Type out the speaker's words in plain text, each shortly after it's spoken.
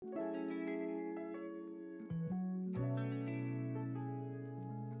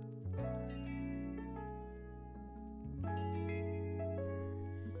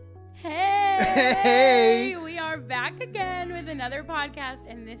Hey! We are back again with another podcast,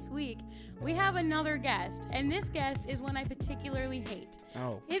 and this week we have another guest, and this guest is one I particularly hate.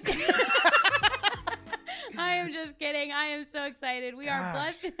 Oh. I am just kidding. I am so excited. We are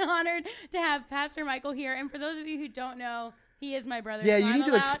blessed and honored to have Pastor Michael here, and for those of you who don't know, he is my brother. Yeah, so you I'm need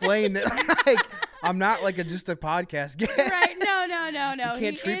to allowed. explain that. Like, I'm not like just a podcast guest. Right? No. You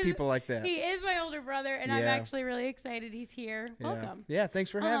can't treat people like that. He is my older brother, and I'm Yeah. actually really excited he's here. Welcome. Yeah, thanks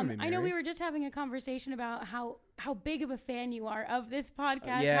for having me, Mary. I know we were just having a conversation about how big of a fan you are of this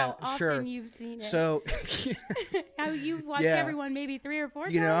podcast, yeah, how often sure. you've seen it. So, how you've watched Yeah. everyone maybe 3 or 4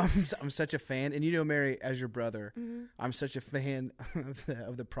 times. you know, I'm such a fan. And you know, Mary, as your brother, Mm-hmm. I'm such a fan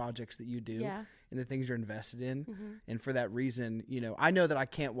of the projects that you do Yeah. and the things you're invested in. Mm-hmm. And for that reason, you know, I know that I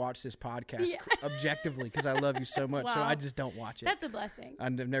can't watch this podcast objectively because I love you so much. So Wow. I just don't watch it. That's a blessing.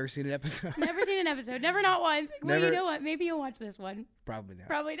 I've never seen an episode. Never seen an episode. Never, not once. Well, you Never- know what? Maybe you'll watch this one. Probably not.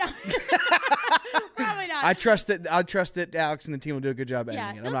 Probably not. Probably not. I trust that Alex and the team will do a good job editing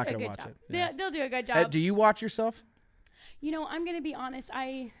yeah, it. they'll I'm not do a going to good watch job. it. Yeah. They'll do a good job. Do you watch yourself? You know, I'm going to be honest.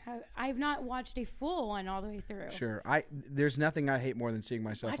 I've not watched a full one all the way through. Sure. There's nothing I hate more than seeing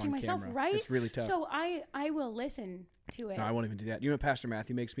myself Watching on myself, camera. right? It's really tough. So I will listen to it. No, I won't even do that. You know what Pastor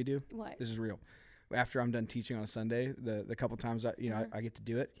Matthew makes me do? What? This is real. After I'm done teaching on a Sunday, the couple times I get to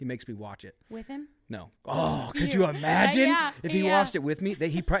do it, he makes me watch it. With him? No. Oh, could you imagine Yeah, if he yeah. watched it with me?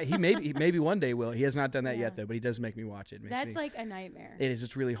 He maybe one day will. He has not done that yet though, but he does make me watch it. That's like a nightmare. It is.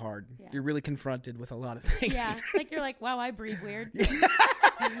 It's really hard. Yeah. You're really confronted with a lot of things. Yeah, like you're like, wow, I breathe weird.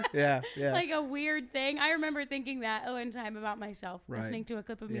 yeah. Like a weird thing. I remember thinking that one time about myself, Right. listening to a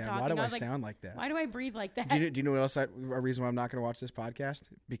clip of me Yeah. talking. Why do I was like, sound like that? why do I breathe like that? Do you know what else? A reason why I'm not going to watch this podcast?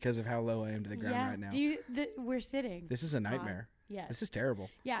 Because of how low I am to the ground yeah. right now. We're sitting. This is a nightmare. Yes. This is terrible.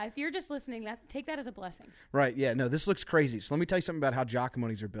 Yeah, if you're just listening, take that as a blessing. Right, yeah. No, this looks crazy. So let me tell you something about how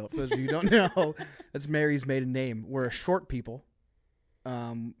Giacamonis are built. For those of you who don't know, that's Mary's maiden name. We're a short people.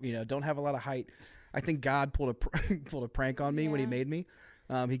 Don't have a lot of height. I think God pulled a prank on me when he Yeah. made me.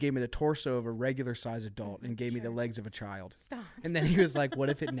 He gave me the torso of a regular size adult and gave me the legs of a child. Stop. And then he was like, what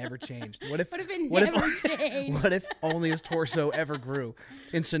if it never changed? What if What if it never changed? What if only his torso ever grew?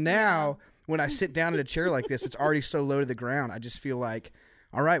 And so now when I sit down in a chair like this, it's already so low to the ground. I just feel like,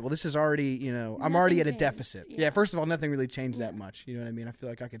 all right, well, this is already, I'm already at a changed. deficit. Yeah. Yeah, first of all, nothing really changed that much. You know what I mean? I feel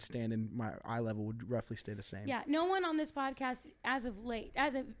like I could stand and my eye level would roughly stay the same. Yeah, no one on this podcast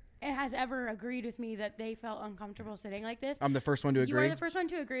has ever agreed with me that they felt uncomfortable sitting like this. I'm the first one to You agree. are the first one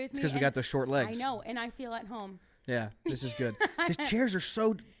to agree with me. because we and got those short legs. I know, and I feel at home. Yeah, this is good. The chairs are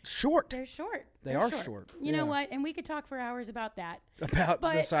so short. They're short. They They're are short. You know Yeah. what? And we could talk for hours about that. About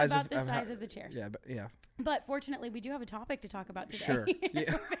the size about of the size of the chairs. Yeah, but yeah. But fortunately, we do have a topic to talk about today. Sure.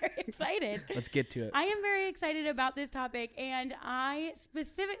 Yeah. I'm very excited. Let's get to it. I am very excited about this topic, and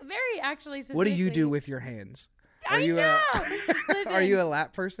specifically. What do you do with your hands? Are I you know. Are you a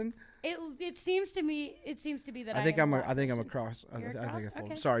lap person? It seems to be that I think am I think I'm a cross. You're a I cross? think I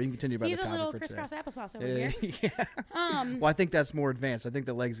Okay. Sorry, you can continue about He's the a topic little for today. crisscross applesauce over here. Yeah. Well, I think that's more advanced. I think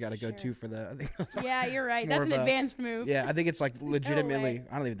the legs got to go Sure. too for the. I think Yeah, you're right. It's That's more an of a- advanced move. Yeah, I think it's like legitimately. way.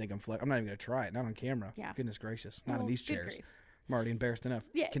 I don't even think I'm not even gonna try it. Not on camera. Yeah. Goodness gracious. Not Oh, in these good chairs. grief. I'm already embarrassed enough.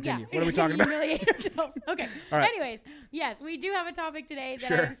 Yeah, Continue. yeah. What are we talking about? Humiliate ourselves. Okay. All right. Anyways, yes, we do have a topic today that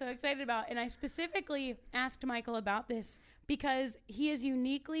Sure. I am so excited about, and I specifically asked Michael about this because he is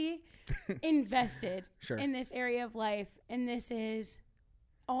uniquely invested Sure. in this area of life, and this is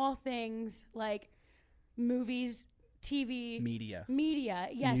all things like movies, TV, Media.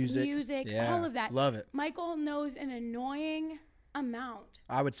 yes, music, Yeah. all of that. Love it. Michael knows an annoying amount.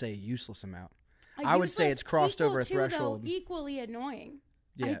 I would say a useless amount. A I would say useless it's crossed over a equal to, though, threshold. equally annoying.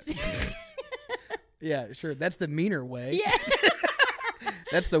 Yeah. I'd say. Yeah, sure. That's the meaner way. Yeah.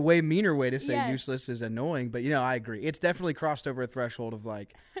 That's the way meaner way to say Yes. useless is annoying. But, I agree. It's definitely crossed over a threshold of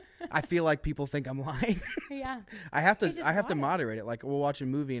like, I feel like people think I'm lying. Yeah. I have It's just to wild. moderate it. Like we'll watch a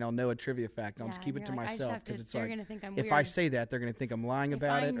movie and I'll know a trivia fact. And I'll Yeah, just keep and it to you're like, I just myself have to- because it's they're like, gonna think I'm if weird. I say that, they're going to think I'm lying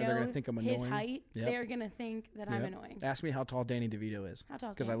about If I it or they're going to know think I'm annoying. his height, Yep. they're going to think that I'm Yep. annoying. Ask me how tall Danny DeVito is. How tall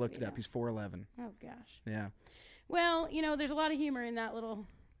is Because I Danny looked it DeVito? up. He's 4'11". Oh, gosh. Yeah. Well, there's a lot of humor in that little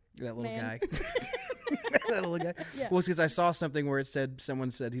That little man. guy. That little guy. Yeah. Well, it's because I saw something where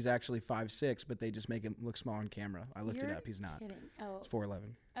someone said he's actually 5'6", but they just make him look small on camera. I looked it You're up. He's not. kidding. Oh, He's 4'11".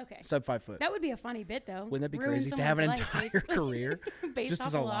 okay. Sub 5 foot. That would be a funny bit, though. Wouldn't that be Ruin crazy to have an someone's life, entire basically. career Based just off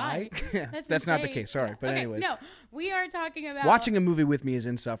as a lie? Yeah, that's not the insane. case. Sorry, Yeah. but Okay, anyways. No, we are talking about Watching a movie with me is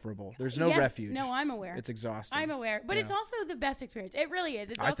insufferable. There's no Yes, refuge. No, I'm aware. It's exhausting. I'm aware, but Yeah. it's also the best experience. It really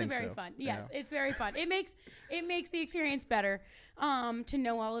is. It's I also think very so. fun. Yes, Yeah. it's very fun. It makes the experience better to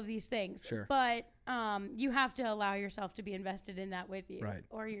know all of these things. Sure. But you have to allow yourself to be invested in that with you, right?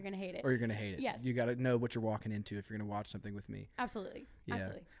 Or you're gonna hate it. Or you're gonna hate it. Yes. You got to know what you're walking into if you're gonna watch something with me. Absolutely. Yeah.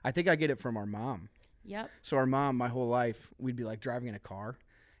 Absolutely. I think I get it from our mom. Yep. So our mom, my whole life, we'd be like driving in a car,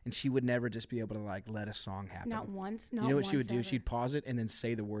 and she would never just be able to like let a song happen. Not once. You know what she would do? Ever. She'd pause it and then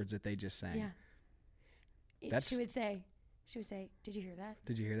say the words that they just sang. Yeah. She would say, "Did you hear that?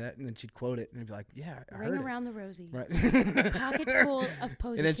 Did you hear that?" And then she'd quote it, and it'd be like, "Yeah, I Ring heard around it." the rosy. Right. Pocket full of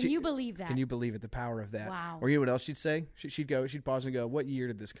posies. And then Can you believe that? Can you believe it? The power of that. Wow. Or you know what else she'd say? She'd pause and go, "What year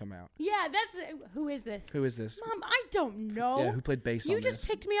did this come out?" Yeah, who is this? Who is this? Mom, I don't know. Yeah, who played bass on You this? just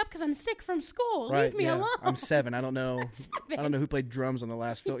picked me up because I'm sick from school. Right, Leave me yeah. alone. I'm 7. I don't know. I don't know who played drums on the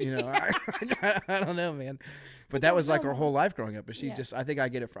last film. You know, I don't know, man. But that was like her whole life growing up. But she just, I think I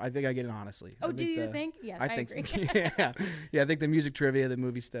get it. I think I get it honestly. Oh, do you think? Yes, I agree. Yeah. I think the music trivia, the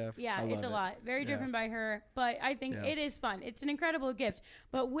movie stuff. Yeah, it's a lot. Very driven by her. But I think it is fun. It's an incredible gift.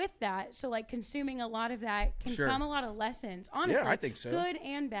 But with that, so like consuming a lot of that can come a lot of lessons. Honestly, yeah, I think so. Good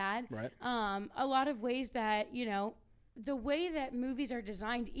and bad. Right. A lot of ways that the way that movies are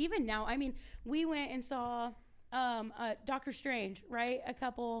designed, even now. I mean, we went and saw Doctor Strange, right? A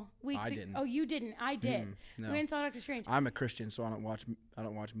couple weeks ago. didn't. Oh, you didn't. I did. No. We went and saw Doctor Strange. I'm a Christian, so I don't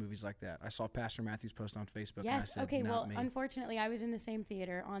watch movies like that. I saw Pastor Matthew's post on Facebook. Yes. And I said, okay. Not well, me. Unfortunately, I was in the same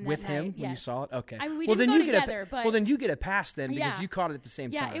theater on that with night. him Yes. when you saw it. Okay. I mean, we well, didn't then go you together, get well, then you get a pass then because you caught it at the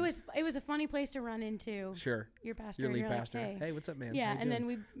same time. Yeah, it was a funny place to run into. Sure. Your pastor. Your lead like, pastor. Hey, what's up, man? Yeah, and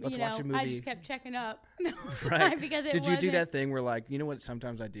then Let's watch a movie. I just kept checking up. Right. Because it Did you do wasn't- that thing where like you know what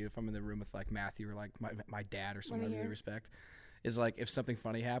sometimes I do if I'm in the room with like Matthew or like my dad or someone I really respect is like if something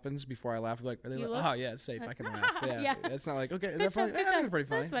funny happens before I laugh, I'm like are they You like look? oh yeah it's safe I can laugh Yeah. It's not like okay is that Good funny job, good that's job. pretty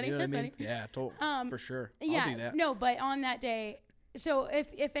funny That's funny, you know that's what I mean funny. yeah for sure Yeah, I'll do that no, but on that day, so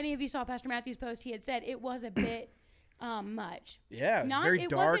if any of you saw Pastor Matthew's post, he had said it was a bit much. yeah it's very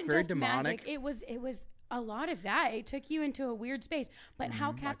dark, wasn't very just demonic. Magic. It was a lot of that. It took you into a weird space. But how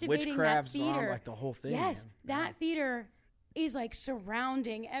like captivating witchcraft, that theater, like the whole thing. Yes, man. that theater is like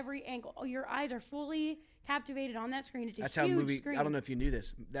surrounding every angle. Your eyes are fully captivated on that screen. It's a That's huge how movie. screen. I don't know if you knew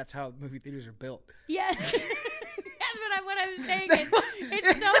this. That's how movie theaters are built. Yeah. That's what I was saying.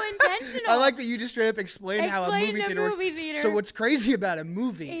 It's so intentional. I like that you just straight up explain how a movie the theater works. movie theater. So what's crazy about a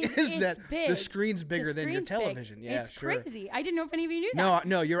movie is it's that big. the screen's bigger than your screen's big. television. Yeah, it's sure. crazy. I didn't know if any of you knew that.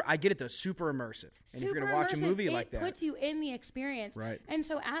 No, I get it though. Super immersive. And if you're gonna watch a movie like that, it puts you in the experience. Right. And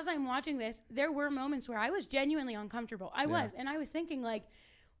so as I'm watching this, there were moments where I was genuinely uncomfortable. I was thinking like,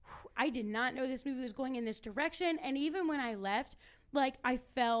 I did not know this movie was going in this direction. And even when I left, like I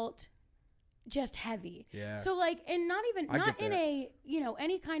felt just heavy. Yeah. So like, and not in that. a,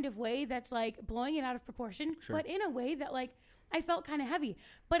 any kind of way that's like blowing it out of proportion, but in a way that like I felt kind of heavy.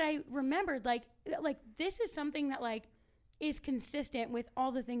 But I remembered like this is something that like is consistent with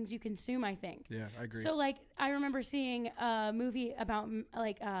all the things you consume, I think. Yeah, I agree. So like I remember seeing a movie about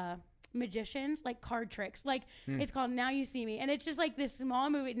magicians, like card tricks. Like it's called Now You See Me, and it's just like this small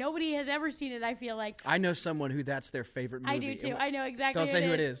movie. Nobody has ever seen it. I feel like I know someone who that's their favorite movie. I do too. I know exactly. Don't say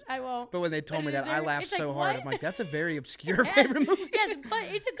who it is. I won't. But when they told me that, I laughed it's like, so hard. what? I'm like, that's a very obscure favorite movie. Yes, but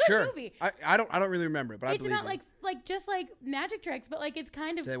it's a good movie. I don't really remember it, but I It's believe about like just like magic tricks, but like it's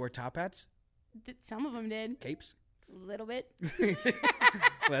kind of Did they wear top hats, some of them did capes? a little bit.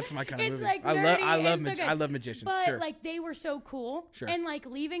 Well, that's my kind of It's movie. like I nerdy and so I good. love magicians. But Sure. like they were so cool. Sure. And like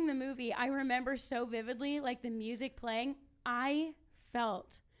leaving the movie, I remember so vividly like the music playing. I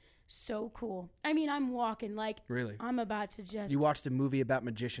felt so cool. I mean, I'm walking like Really? I'm about to just You watched a movie about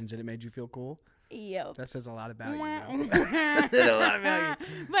magicians and it made you feel cool? Yo. That says a lot about you. That says a lot about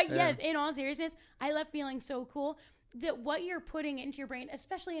you. But yes, in all seriousness, I left feeling so cool that what you're putting into your brain,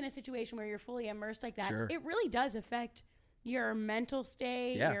 especially in a situation where you're fully immersed like that, Sure. it really does affect your mental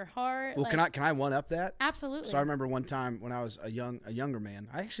state, Yeah. your heart. Well, like, can I one up that? Absolutely. So I remember one time when I was a younger man.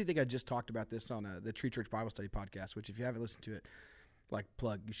 I actually think I just talked about this on the Tree Church Bible Study podcast, which if you haven't listened to it, like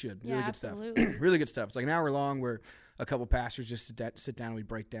plug, you should. Really Yeah, good stuff. absolutely. Really good stuff. It's like an hour long where a couple pastors just sit down and we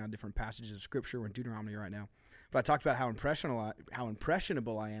break down different passages of scripture. We're in Deuteronomy right now. But I talked about how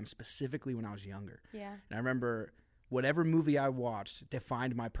impressionable I am specifically when I was younger. Yeah. And I remember whatever movie I watched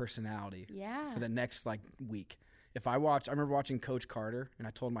defined my personality Yeah. for the next like week. I remember watching Coach Carter, and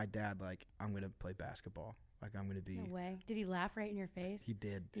I told my dad, like, I'm going to play basketball. Like, I'm going to be. No way. Did he laugh right in your face? He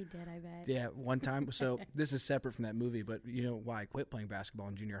did. He did, I bet. Yeah, one time. So this is separate from that movie, but you know why I quit playing basketball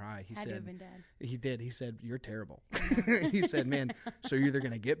in junior high? He Had to said, have been dad. He did. He said, you're terrible. He said, man, so you're either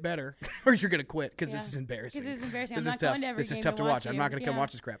going to get better or you're going to quit because this is embarrassing. Because this is embarrassing. This I'm is not tough. going to every This is game tough to watch. you. I'm not going to come Yeah.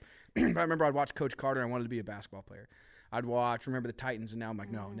 watch this crap. But I remember I'd watch Coach Carter and I wanted to be a basketball player. I'd watch Remember the Titans, and now I'm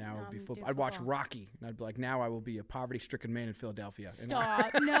like, no, now it would be football. I'd watch Rocky, and I'd be like, now I will be a poverty-stricken man in Philadelphia.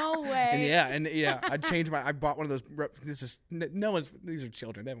 Stop. No way. And I'd change I bought one of those. These are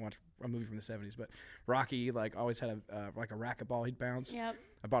children. They haven't watched a movie from the 70s, but Rocky, like, always had a racquetball he'd bounce. Yep.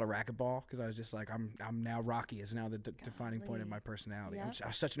 I bought a racquetball because I was just like, I'm now Rocky is now the defining point of my personality. Yep.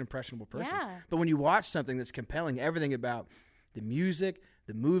 I'm such an impressionable person. Yeah. But when you watch something that's compelling, everything about the music,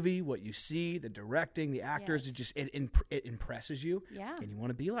 the movie, what you see, the directing, the actors, it impresses you. Yeah. And you want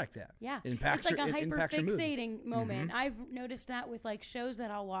to be like that. Yeah. It impacts it's like a hyper-fixating moment. Mm-hmm. I've noticed that with like shows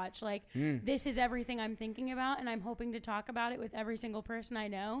that I'll watch. Like, this is everything I'm thinking about, and I'm hoping to talk about it with every single person I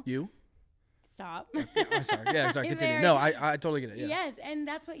know. You? Stop. I'm sorry. Yeah, sorry. Continue. No, I totally get it. Yeah. Yes, and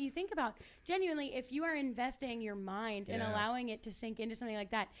that's what you think about. Genuinely, if you are investing your mind and allowing it to sink into something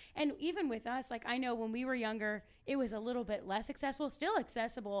like that, and even with us, like I know when we were younger, it was a little bit less accessible, still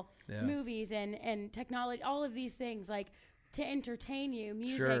accessible, movies and technology, all of these things, like to entertain you,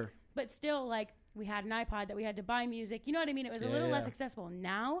 music, but still like we had an iPod that we had to buy music. You know what I mean? It was a little less accessible.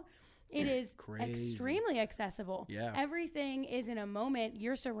 Now, it is extremely accessible. Yeah. Everything is in a moment.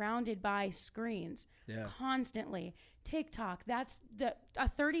 You're surrounded by screens constantly. TikTok, that's a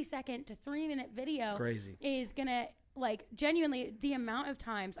 30-second to 3-minute video is going to, like, genuinely, the amount of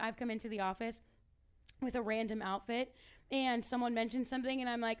times I've come into the office with a random outfit and someone mentions something and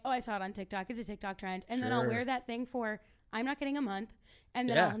I'm like, oh, I saw it on TikTok. It's a TikTok trend. And then I'll wear that thing for, I'm not getting a month, and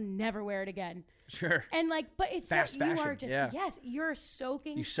then I'll never wear it again. Sure. And like, but it's fast fashion. You are just, you're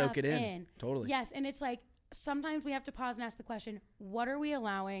soaking You soak it in. Totally. Yes. And it's like, sometimes we have to pause and ask the question, what are we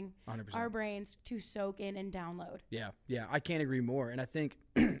allowing 100%. Our brains to soak in and download? Yeah. Yeah. I can't agree more. And I think,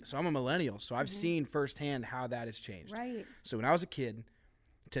 so I'm a millennial, so I've seen firsthand how that has changed. Right. So when I was a kid,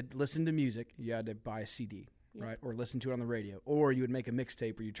 to listen to music, you had to buy a CD. Right, or listen to it on the radio, or you would make a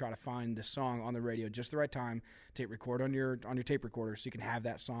mixtape where you try to find the song on the radio just the right time, tape record on your tape recorder, so you can have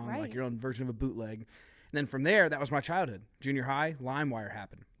that song like your own version of a bootleg. And then from there, that was my childhood. Junior high, LimeWire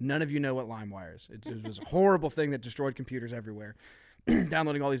happened. None of you know what LimeWire is. It was a horrible thing that destroyed computers everywhere,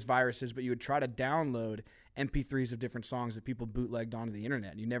 downloading all these viruses. But you would try to download MP3s of different songs that people bootlegged onto the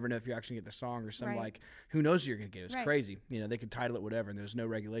internet. You never know if you actually get the song or some like, who knows who you're going to get. It was crazy. You know, they could title it whatever, and there was no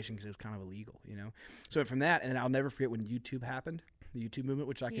regulation because it was kind of illegal, you know. So from that, and then I'll never forget when YouTube happened, the YouTube movement,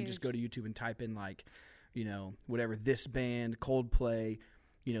 which I could just go to YouTube and type in like, you know, whatever, this band, Coldplay,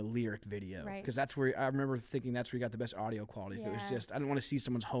 you know, lyric video. Because that's where, I remember thinking that's where you got the best audio quality. If it was just, I didn't want to see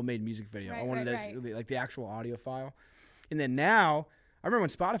someone's homemade music video. I wanted like the actual audio file. And then now, I remember when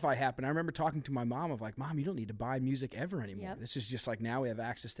Spotify happened, I remember talking to my mom of like, Mom, you don't need to buy music ever anymore. This is just like now we have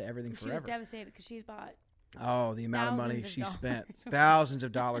access to everything forever. She was devastated because she's bought the amount of money she spent. Thousands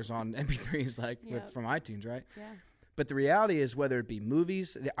of dollars on MP3s from iTunes, right? Yeah. But the reality is, whether it be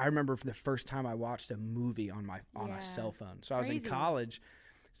movies, I remember for the first time I watched a movie on my cell phone. So I was in college.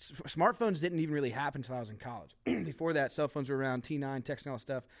 Smartphones didn't even really happen until I was in college. Before that, cell phones were around, T9, texting, all that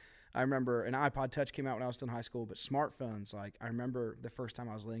stuff. I remember an iPod Touch came out when I was still in high school, but smartphones, like I remember the first time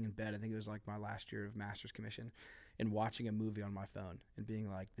I was laying in bed, I think it was like my last year of master's commission, and watching a movie on my phone and being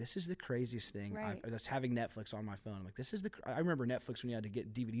like, this is the craziest thing. That's having Netflix on my phone. I'm like, I remember Netflix when you had to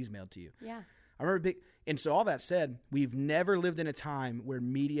get DVDs mailed to you. Yeah. I remember and so all that said, we've never lived in a time where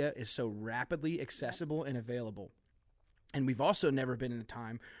media is so rapidly accessible and available. And we've also never been in a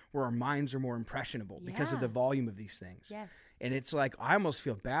time where our minds are more impressionable because of the volume of these things. Yes. And it's like, I almost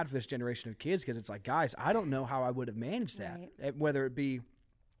feel bad for this generation of kids because it's like, guys, I don't know how I would have managed that. Whether it be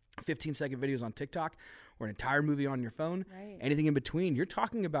 15-second videos on TikTok or an entire movie on your phone, anything in between. You're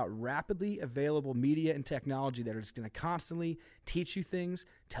talking about rapidly available media and technology that are just going to constantly teach you things,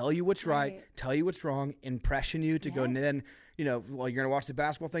 tell you what's right, tell you what's wrong, impression you to go, and then, you know, well, you're going to watch the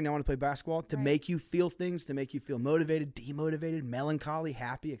basketball thing, now I want to play basketball, to make you feel things, to make you feel motivated, demotivated, melancholy,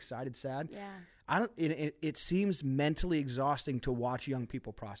 happy, excited, sad. Yeah. It seems mentally exhausting to watch young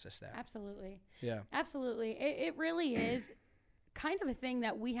people process that. Absolutely. Yeah. Absolutely. It really is kind of a thing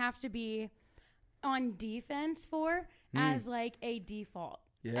that we have to be on defense for as like a default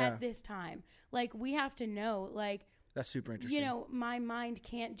at this time. Like, we have to know, like, that's super interesting. You know, my mind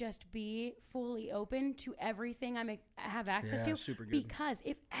can't just be fully open to everything I have access to. Super good. Because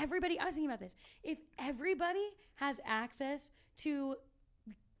if everybody, I was thinking about this, if everybody has access to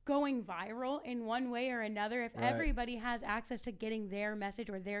going viral in one way or another, if everybody has access to getting their message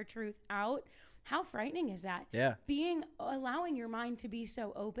or their truth out, how frightening is that? Yeah. Allowing your mind to be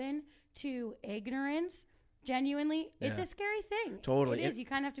so open to ignorance, genuinely, it's a scary thing. Totally. It is. You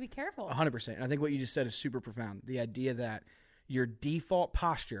kind of have to be careful. 100%. And I think what you just said is super profound. The idea that your default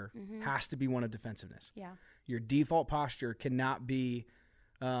posture has to be one of defensiveness. Yeah. Your default posture cannot be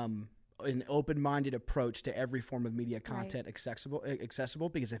an open-minded approach to every form of media content accessible,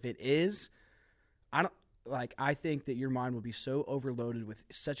 because if it is, I think that your mind will be so overloaded with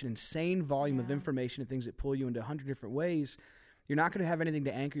such an insane volume of information and things that pull you into 100 different ways. You're not going to have anything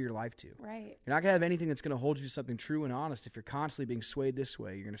to anchor your life to. Right. You're not going to have anything that's going to hold you to something true and honest if you're constantly being swayed this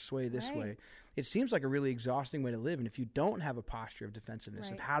way. You're going to sway this way. It seems like a really exhausting way to live. And if you don't have a posture of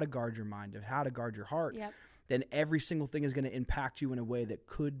defensiveness, of how to guard your mind, of how to guard your heart, then every single thing is going to impact you in a way that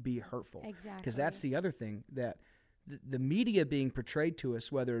could be hurtful. Exactly. Because that's the other thing, that the media being portrayed to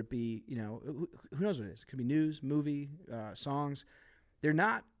us, whether it be, who knows what it is. It could be news, movie, songs. They're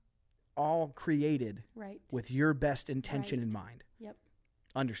not all created with your best intention in mind. Yep.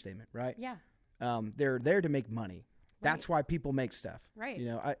 Understatement, right? Yeah. They're there to make money. That's why people make stuff. Right.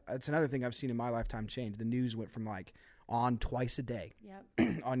 It's another thing I've seen in my lifetime change. The news went from on twice a day.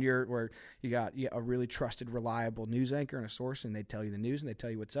 Yep. Where you got a really trusted, reliable news anchor and a source, and they tell you the news and they tell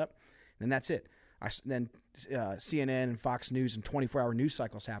you what's up, and that's it. Then CNN and Fox News and 24-hour news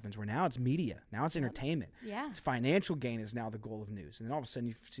cycles happens, where now it's media. Now it's entertainment. Yeah. It's financial gain is now the goal of news. And then all of a sudden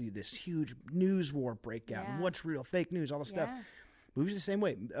you see this huge news war break out. And what's real, fake news, all this stuff. Movies the same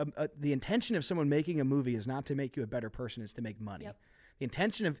way. The intention of someone making a movie is not to make you a better person. It's to make money. Yep. The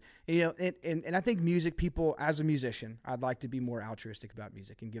intention of, and I think music people, as a musician, I'd like to be more altruistic about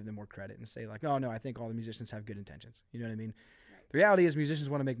music and give them more credit and say oh, no, I think all the musicians have good intentions. You know what I mean? The reality is musicians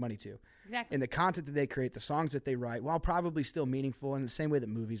want to make money too. Exactly. And the content that they create, the songs that they write, while probably still meaningful in the same way that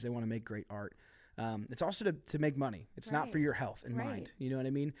movies, they want to make great art. It's also to make money. It's not for your health and mind. You know what I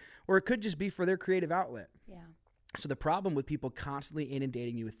mean? Or it could just be for their creative outlet. Yeah. So the problem with people constantly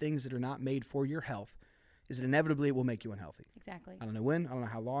inundating you with things that are not made for your health is that inevitably it will make you unhealthy. Exactly. I don't know when, I don't know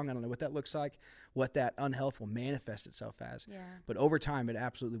how long, I don't know what that looks like, what that unhealth will manifest itself as. Yeah. But over time, it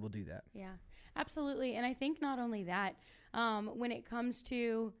absolutely will do that. Yeah, absolutely. And I think not only that, when it comes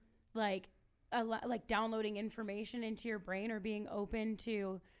to like downloading information into your brain or being open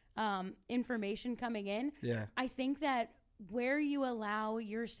to information coming in, I think that where you allow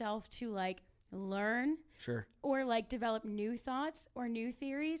yourself to learn or develop new thoughts or new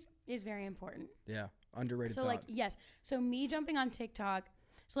theories is very important. Yeah, underrated so thought. Yes. So me jumping on TikTok,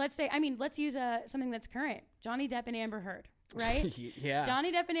 so let's use something that's current. Johnny Depp and Amber Heard. Right? Yeah.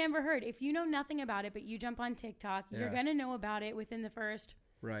 Johnny Depp and Amber Heard. If you know nothing about it, but you jump on TikTok, you're going to know about it within the first,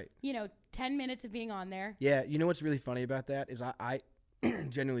 10 minutes of being on there. Yeah. You know what's really funny about that is I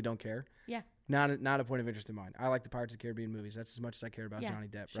genuinely don't care. Yeah. Not a point of interest in mine. I like the Pirates of the Caribbean movies. That's as much as I care about Johnny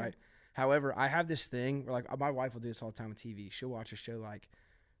Depp, right? However, I have this thing where my wife will do this all the time with TV. She'll watch a show I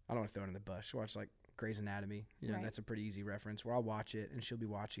don't want to throw it in the bus. She'll watch Grey's Anatomy. That's a pretty easy reference, where I'll watch it and she'll be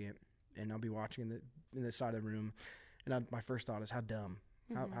watching it and I'll be watching in the side of the room. And my first thought is, how dumb.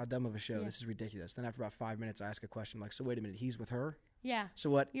 How dumb of a show. Yeah. This is ridiculous. Then after about 5 minutes, I ask a question so wait a minute, he's with her? Yeah. So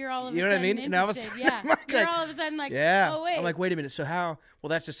what? You're all of you a know sudden what I mean? interested. Yeah. You're all of a sudden oh, wait. I'm wait a minute. So how? Well,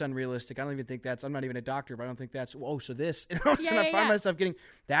 that's just unrealistic. I don't even think I'm not even a doctor, but I don't think that's, so this. And all of a sudden I find myself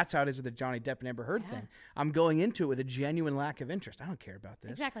that's how it is with the Johnny Depp and Amber Heard thing. I'm going into it with a genuine lack of interest. I don't care about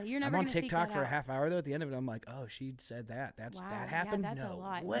this. Exactly. You're never I'm on gonna TikTok seek for that a half hour, though. At the end of it, I'm like, oh, she said that. That happened? Yeah, that's no a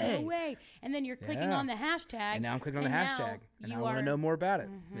lot. way. No way. And then you're clicking on the hashtag. And now I'm clicking on the hashtag. And I want to know more about it.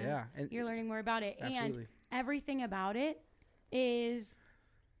 Yeah. And you're learning more about it. Absolutely. And everything about it is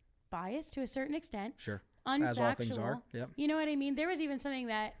biased to a certain extent. Sure. Unfactual. As all things are. Yep. You know what I mean? There was even something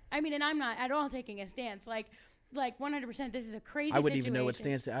that, and I'm not at all taking a stance. 100%, this is a crazy situation. I wouldn't even know what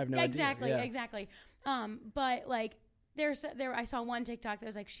stance I have no idea. Exactly. But I saw one TikTok that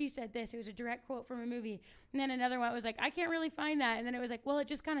was she said this. It was a direct quote from a movie. And then another one was I can't really find that. And then it was well, it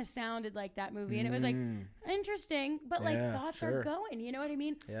just kind of sounded like that movie. And it was interesting, but thoughts are going, you know what I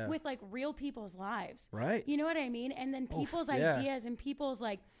mean? Yeah. With real people's lives. Right. You know what I mean? And then people's ideas and people's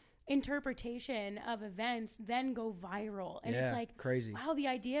interpretation of events then go viral. And it's crazy. Wow, the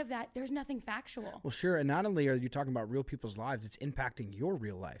idea of that, there's nothing factual. Well, sure. And not only are you talking about real people's lives, it's impacting your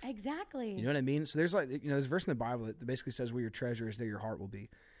real life. Exactly. You know what I mean? So there's there's a verse in the Bible that basically says where your treasure is, there your heart will be.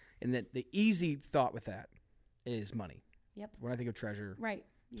 And that the easy thought with that is money. Yep. When I think of treasure. Right.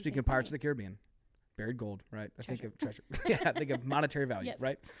 Speaking of Pirates of the Caribbean, buried gold, right? I think of treasure. I think of monetary value,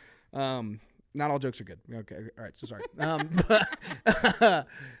 right? Not all jokes are good. Okay. All right. So sorry.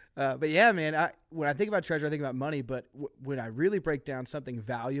 But yeah, man, when I think about treasure, I think about money. But when I really break down something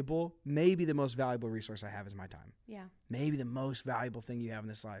valuable, maybe the most valuable resource I have is my time. Yeah. Maybe the most valuable thing you have in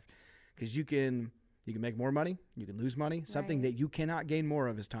this life. Because you can make more money. You can lose money. Something that you cannot gain more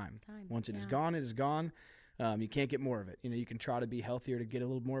of is time. Once it is gone, it is gone. You can't get more of it. You can try to be healthier to get a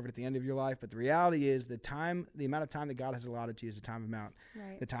little more of it at the end of your life. But the reality is the amount of time that God has allotted to you is the time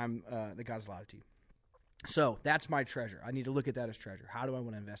that God has allotted to you. So that's my treasure. I need to look at that as treasure. How do I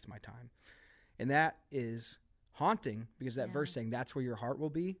want to invest my time? And that is haunting, because that verse saying that's where your heart will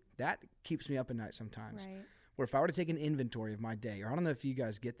be, that keeps me up at night sometimes. Right. Where if I were to take an inventory of my day, or I don't know if you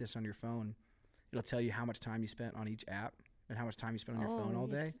guys get this on your phone, it'll tell you how much time you spent on each app and how much time you spent on your phone all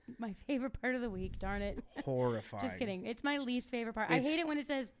day. It's my favorite part of the week, darn it. Horrifying. Just kidding. It's my least favorite part. I hate it when it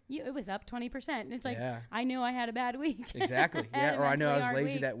says it was up 20%. And it's like, I knew I had a bad week. Exactly. Yeah. Or I know I was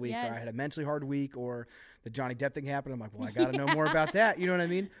lazy that week, or I had a mentally hard week, or the Johnny Depp thing happened. I'm like, well, I got to know more about that. You know what I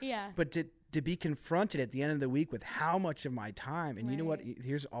mean? Yeah. But to be confronted at the end of the week with how much of my time, and you know what?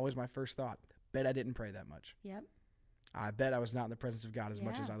 Here's always my first thought. Bet I didn't pray that much. Yep. I bet I was not in the presence of God as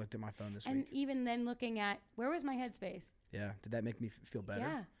much as I looked at my phone this week. And even then looking at, where was my headspace? Yeah. Did that make me feel better?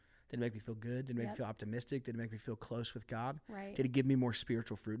 Yeah. Did it make me feel good? Did it make me feel optimistic? Did it make me feel close with God? Right. Did it give me more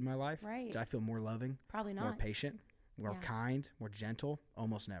spiritual fruit in my life? Right. Did I feel more loving? Probably not. More patient? More kind? More gentle?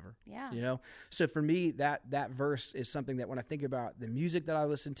 Almost never. Yeah. You know? So for me, that verse is something that when I think about the music that I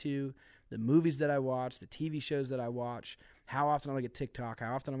listen to, the movies that I watch, the TV shows that I watch, how often I look at TikTok,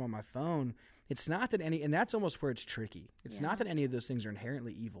 how often I'm on my phone, it's not that and that's almost where it's tricky. It's not that any of those things are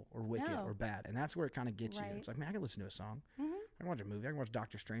inherently evil or wicked or bad. And that's where it kind of gets you. It's like, man, I can listen to a song. I can watch a movie. I can watch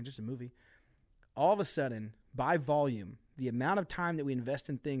Doctor Strange. It's a movie. All of a sudden, by volume, the amount of time that we invest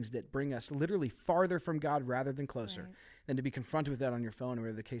in things that bring us literally farther from God rather than closer, than to be confronted with that on your phone or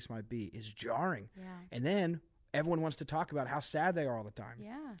whatever the case might be, is jarring. Yeah. And then everyone wants to talk about how sad they are all the time.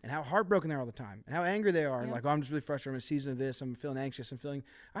 Yeah. And how heartbroken they are all the time. And how angry they are. And like, oh, I'm just really frustrated. I'm in a season of this. I'm feeling anxious.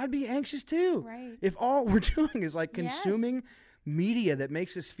 I'd be anxious too. Right. If all we're doing is like consuming media that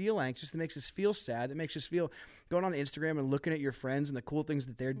makes us feel anxious, that makes us feel sad, that makes us feel going on Instagram and looking at your friends and the cool things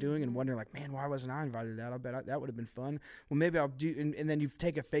that they're doing and wondering like, man, why wasn't I invited to that? I bet that would have been fun. Well, maybe I'll do, and then you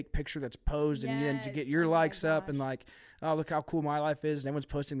take a fake picture that's posed and then to get your likes up and like, oh, look how cool my life is. And everyone's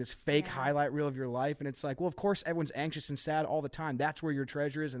posting this fake highlight reel of your life. And it's like, well, of course, everyone's anxious and sad all the time. That's where your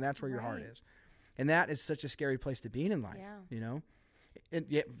treasure is and that's where your heart is. And that is such a scary place to be in life, you know?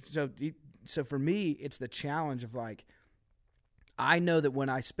 So for me, it's the challenge of like, I know that when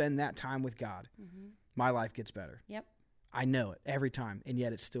I spend that time with God, my life gets better. Yep. I know it every time, and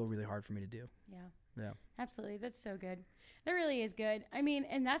yet it's still really hard for me to do. Yeah. Absolutely. That's so good. That really is good. I mean,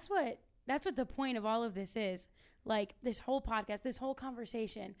 and that's what the point of all of this is. Like this whole podcast, this whole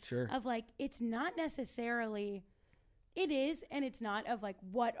conversation of like, it's not necessarily, it is and it's not of like,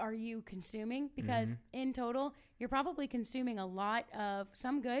 what are you consuming? Because in total, you're probably consuming a lot of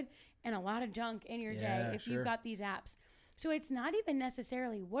some good and a lot of junk in your day if you've got these apps. So it's not even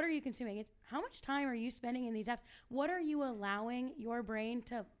necessarily what are you consuming. It's how much time are you spending in these apps? What are you allowing your brain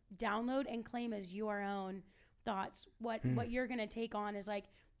to download and claim as your own thoughts? What you're going to take on is like,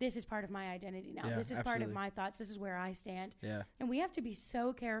 this is part of my identity now. This is part of my thoughts. This is where I stand. Yeah. And we have to be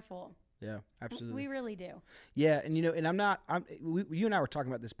so careful. Yeah, absolutely. We really do. Yeah, and you know, and you and I were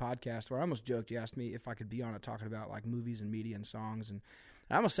talking about this podcast where I almost joked. You asked me if I could be on it talking about like movies and media and songs, and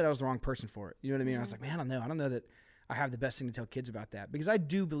I almost said I was the wrong person for it. You know what I mean? I was like, man, I don't know that I have the best thing to tell kids about that, because I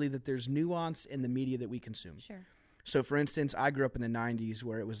do believe that there's nuance in the media that we consume. Sure. So for instance, I grew up in the 90s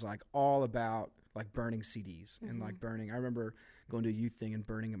where it was like all about like burning CDs and like burning. I remember going to a youth thing and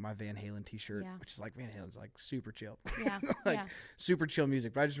burning my Van Halen t-shirt, which is like, Van Halen's like super chill. Yeah. Super chill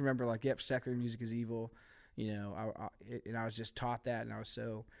music. But I just remember like, yep, secular music is evil. You know, I was just taught that, and I was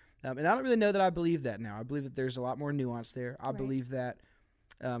so, and I don't really know that I believe that now. I believe that there's a lot more nuance there. I believe that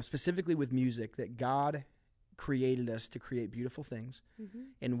specifically with music, that God created us to create beautiful things.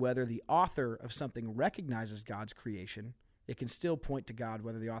 And whether the author of something recognizes God's creation, it can still point to God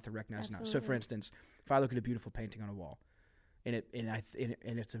whether the author recognizes it or not. So for instance, if I look at a beautiful painting on a wall and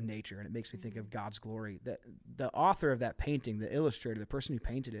it's of nature and it makes me think of God's glory, that the author of that painting, the illustrator, the person who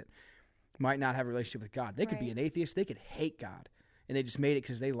painted it, might not have a relationship with God. They could be an atheist. They could hate God. And they just made it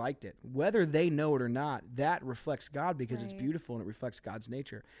because they liked it. Whether they know it or not, that reflects God because it's beautiful and it reflects God's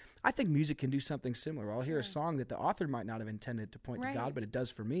nature. I think music can do something similar. I'll hear a song that the author might not have intended to point to God, but it does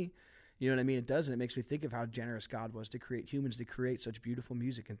for me. You know what I mean? It does, and it makes me think of how generous God was to create humans, to create such beautiful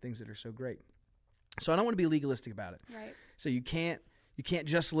music and things that are so great. So I don't want to be legalistic about it. Right. So you can't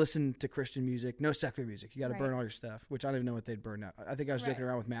just listen to Christian music, no secular music. You got to burn all your stuff, which I don't even know what they'd burn out. I think I was joking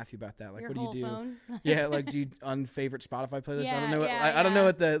around with Matthew about that. Like, your what do you do? Phone? Yeah, like do you unfavorite Spotify playlists? Yeah, I don't know. I don't know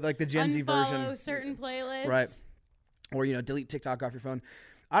what the Gen Z version. Unfollow certain playlists. Right. Or delete TikTok off your phone.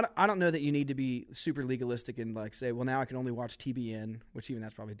 I don't know that you need to be super legalistic and like say, well, now I can only watch TBN, which even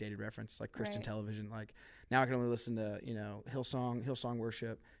that's probably a dated reference, like Christian television. Like now I can only listen to Hillsong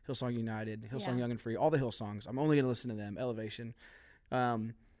Worship, Hillsong United, Hillsong Young and Free, all the Hillsongs. I'm only going to listen to them. Elevation.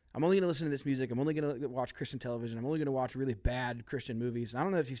 I'm only going to listen to this music. I'm only going to watch Christian television. I'm only going to watch really bad Christian movies. And I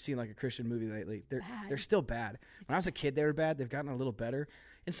don't know if you've seen like a Christian movie lately. They're still bad. When I was a kid, they were bad. They've gotten a little better.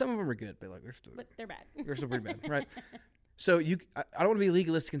 And some of them are good, but like they're bad. They're still pretty bad, right? So I don't want to be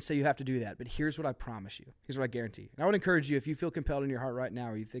legalistic and say you have to do that, but here's what I promise you. Here's what I guarantee. And I would encourage you, if you feel compelled in your heart right now,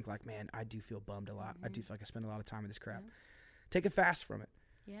 or you think like, man, I do feel bummed a lot. I do feel like I spend a lot of time with this crap. Take a fast from it.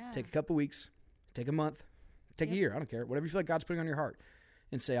 Yeah. Take a couple weeks. Take a month. Take a year. I don't care. Whatever you feel like God's putting on your heart.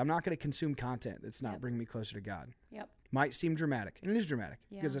 And say, I'm not going to consume content that's not bringing me closer to God. Yep. Might seem dramatic, and it is dramatic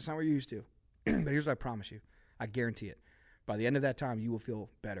because that's not what you're used to. But here's what I promise you. I guarantee it. By the end of that time, you will feel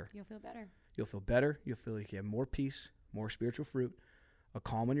better. You'll feel better. You'll feel better. You'll feel like you have more peace, more spiritual fruit, a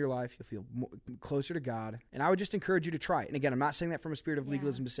calm in your life. You'll feel closer to God. And I would just encourage you to try it. And again, I'm not saying that from a spirit of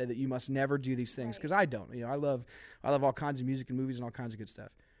legalism to say that you must never do these things, because I don't. I love all kinds of music and movies and all kinds of good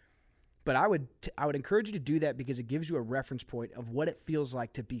stuff. But I would encourage you to do that because it gives you a reference point of what it feels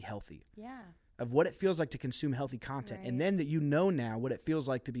like to be healthy. Yeah. Of what it feels like to consume healthy content. Right. And then that now what it feels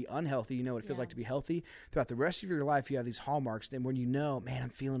like to be unhealthy, what it feels like to be healthy. Throughout the rest of your life, you have these hallmarks. Then when man, I'm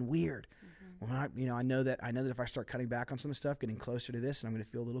feeling weird. Well, I know that if I start cutting back on some stuff, getting closer to this, and I'm going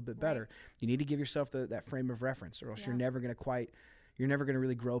to feel a little bit better. You need to give yourself that frame of reference, or else you're never going to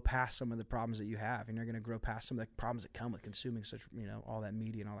really grow past some of the problems that you have. You're never going to grow past some of the problems that come with consuming such, all that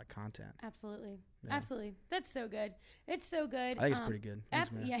media and all that content. Absolutely. Yeah. Absolutely. That's so good. It's so good. I think it's pretty good.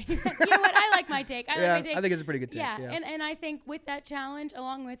 Thanks, man. Yeah. You know what? I like my take. I think it's a pretty good take. Yeah. And I think with that challenge,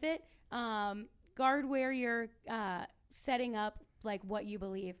 along with it, guard where you're setting up like what you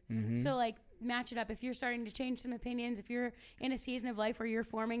believe. Mm-hmm. So like match it up. If you're starting to change some opinions, if you're in a season of life where you're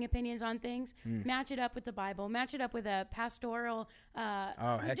forming opinions on things, match it up with the Bible, match it up with a pastoral,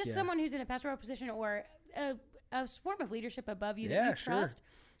 someone who's in a pastoral position or a form of leadership above you that you trust.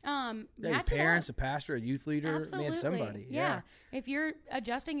 Your parents, a pastor, a youth leader, absolutely. Somebody. Yeah. If you're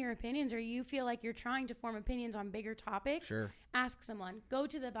adjusting your opinions or you feel like you're trying to form opinions on bigger topics, ask someone. Go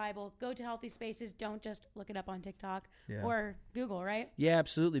to the Bible. Go to healthy spaces. Don't just look it up on TikTok or Google, right? Yeah,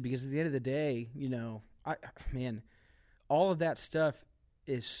 absolutely. Because at the end of the day, all of that stuff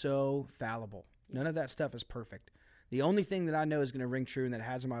is so fallible. None of that stuff is perfect. The only thing that I know is going to ring true and that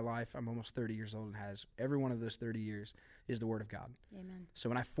has in my life, I'm almost 30 years old and has every one of those 30 years, is the Word of God. Amen. So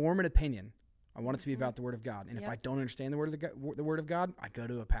when I form an opinion, I want it to be about the Word of God. And if I don't understand the Word of God, I go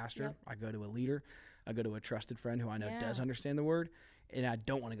to a pastor, I go to a leader, I go to a trusted friend who I know does understand the Word, and I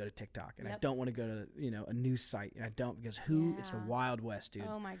don't want to go to TikTok, and I don't want to go to a news site, and I don't because it's the Wild West, dude.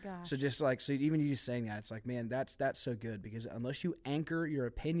 Oh my gosh. So even you just saying that, it's like, man, that's so good, because unless you anchor your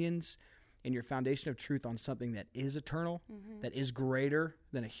opinions and your foundation of truth on something that is eternal, that is greater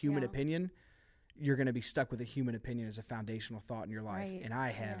than a human opinion, you're going to be stuck with a human opinion as a foundational thought in your life. Right. And I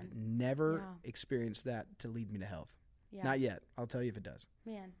have never experienced that to lead me to health. Yeah. Not yet. I'll tell you if it does.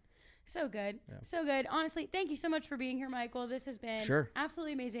 Man, so good. Yeah. So good. Honestly, thank you so much for being here, Michael. This has been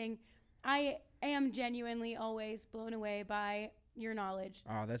absolutely amazing. I am genuinely always blown away by your knowledge.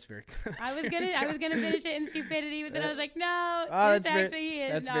 Oh, that's very good. I was gonna finish it in stupidity, but then I was like, no, this actually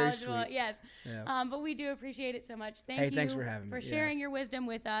is knowledgeable. Yes. Yeah. But we do appreciate it so much. Thanks for having me. For sharing your wisdom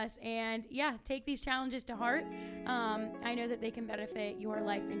with us. And take these challenges to heart. I know that they can benefit your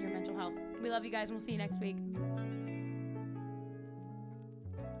life and your mental health. We love you guys, and we'll see you next week.